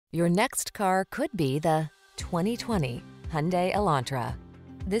Your next car could be the 2020 Hyundai Elantra.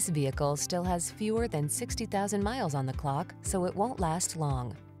 This vehicle still has fewer than 60,000 miles on the clock, so it won't last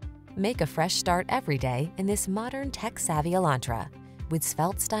long. Make a fresh start every day in this modern tech-savvy Elantra. With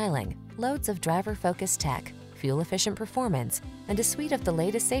svelte styling, loads of driver-focused tech, fuel-efficient performance, and a suite of the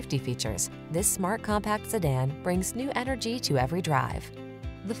latest safety features, this smart compact sedan brings new energy to every drive.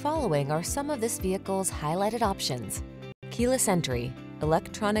 The following are some of this vehicle's highlighted options: keyless entry,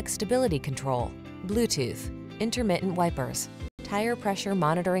 electronic stability control, Bluetooth, intermittent wipers, tire pressure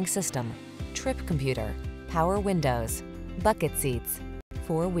monitoring system, trip computer, power windows, bucket seats,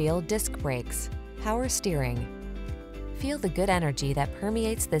 four-wheel disc brakes, power steering. Feel the good energy that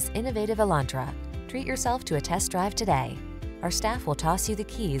permeates this innovative Elantra. Treat yourself to a test drive today. Our staff will toss you the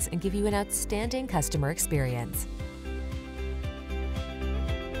keys and give you an outstanding customer experience.